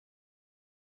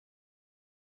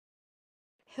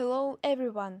Hello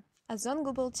everyone! Ozon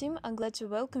Global team are glad to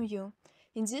welcome you.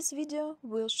 In this video,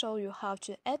 we'll show you how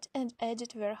to add and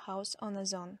edit warehouse on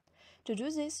Ozon. To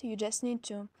do this, you just need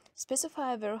to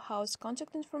specify warehouse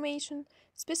contact information,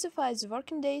 specify the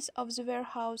working days of the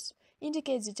warehouse,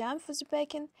 indicate the time for the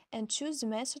packing, and choose the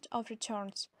method of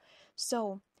returns.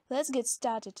 So, let's get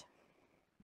started.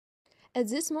 At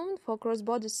this moment, for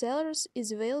cross-border sellers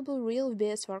is available Real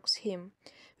FBS work scheme.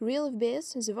 Real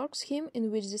FBS is a work scheme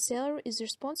in which the seller is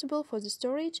responsible for the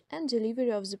storage and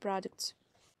delivery of the products.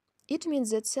 It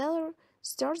means that seller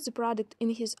stores the product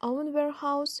in his own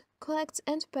warehouse, collects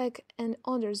and packs and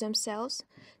orders themselves,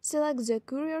 selects the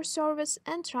courier service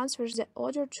and transfers the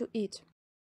order to it.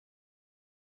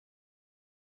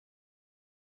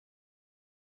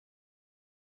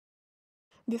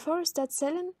 Before you start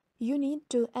selling, you need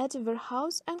to add a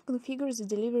warehouse and configure the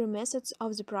delivery methods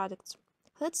of the products.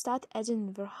 Let's start adding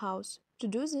a warehouse. To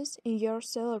do this, in your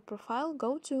seller profile,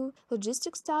 go to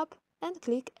Logistics tab and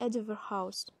click Add a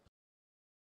Warehouse.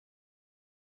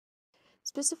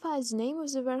 Specify the name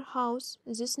of the warehouse.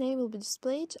 This name will be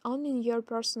displayed only in your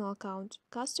personal account.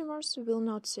 Customers will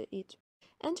not see it.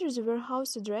 Enter the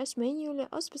warehouse address manually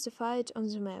or specify it on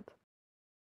the map.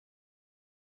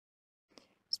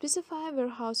 Specify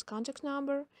warehouse contact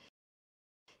number.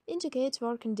 Indicate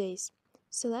working days.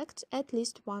 Select at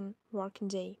least one working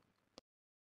day.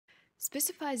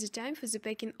 Specify the time for the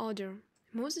packing order.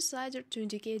 Move the slider to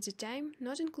indicate the time,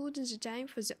 not including the time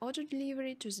for the order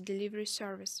delivery to the delivery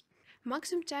service.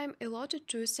 Maximum time allotted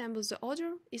to assemble the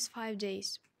order is 5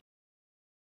 days.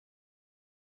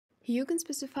 You can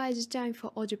specify the time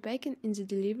for order packing in the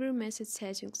delivery method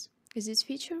settings. This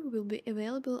feature will be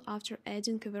available after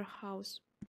adding a warehouse.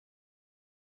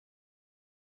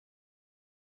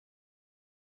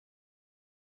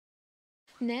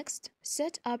 Next,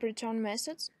 set up return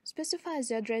methods. Specify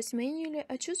the address manually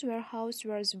or choose warehouse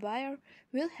where the buyer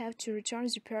will have to return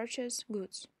the purchased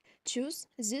goods. Choose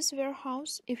this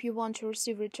warehouse if you want to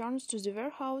receive returns to the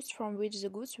warehouse from which the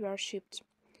goods were shipped.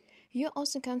 You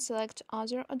also can select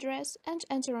other address and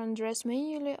enter an address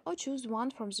manually or choose one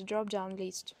from the drop-down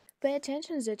list. Pay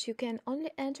attention that you can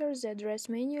only enter the address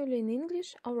manually in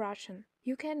English or Russian.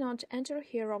 You cannot enter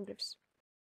hieroglyphs.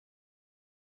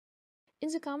 In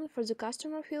the comment for the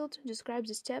customer field, describe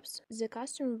the steps the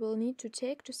customer will need to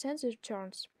take to send the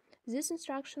returns. This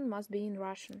instruction must be in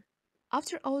Russian.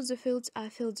 After all the fields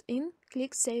are filled in,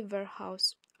 click Save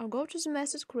Warehouse, or go to the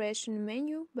Method Creation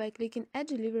menu by clicking Add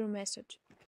Delivery Method.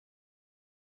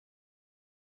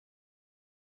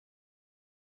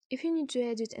 If you need to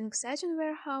edit an exciting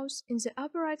warehouse, in the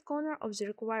upper right corner of the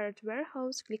required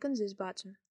warehouse, click on this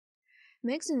button.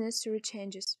 Make the necessary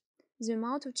changes. The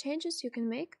amount of changes you can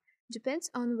make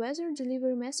depends on whether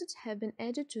delivery methods have been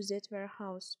added to that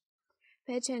warehouse.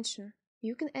 Pay attention,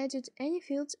 you can edit any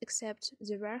fields except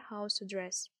the warehouse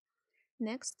address.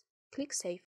 Next, click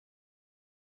Save.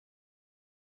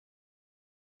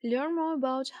 Learn more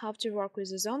about how to work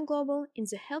with Ozon Global in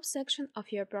the Help section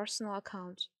of your personal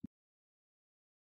account.